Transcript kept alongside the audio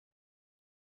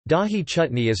Dahi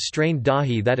chutney is strained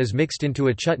dahi that is mixed into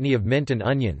a chutney of mint and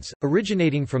onions,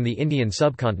 originating from the Indian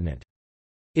subcontinent.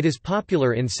 It is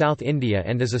popular in South India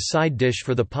and is a side dish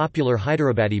for the popular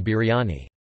Hyderabadi biryani.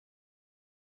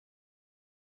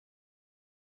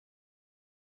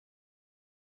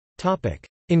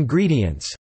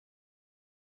 Ingredients.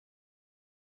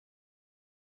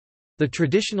 The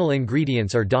traditional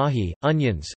ingredients are dahi,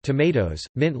 onions, tomatoes,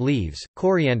 mint leaves,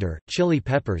 coriander, chili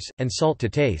peppers, and salt to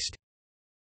taste.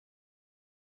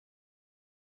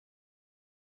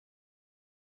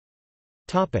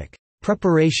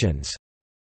 Preparations.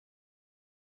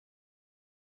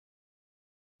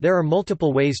 There are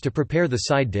multiple ways to prepare the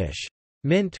side dish.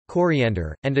 Mint,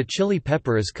 coriander, and a chili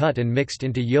pepper is cut and mixed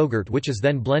into yogurt, which is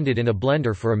then blended in a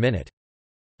blender for a minute.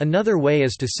 Another way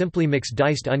is to simply mix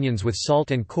diced onions with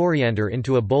salt and coriander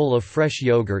into a bowl of fresh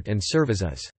yogurt and serve as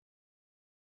is.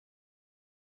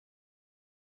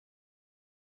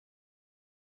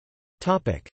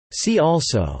 See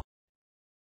also: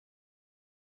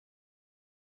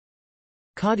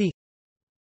 Kadi,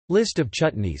 List of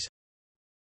chutneys,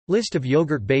 List of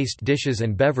yogurt-based dishes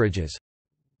and beverages,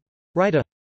 Raita,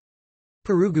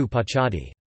 Perugu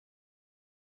pachadi.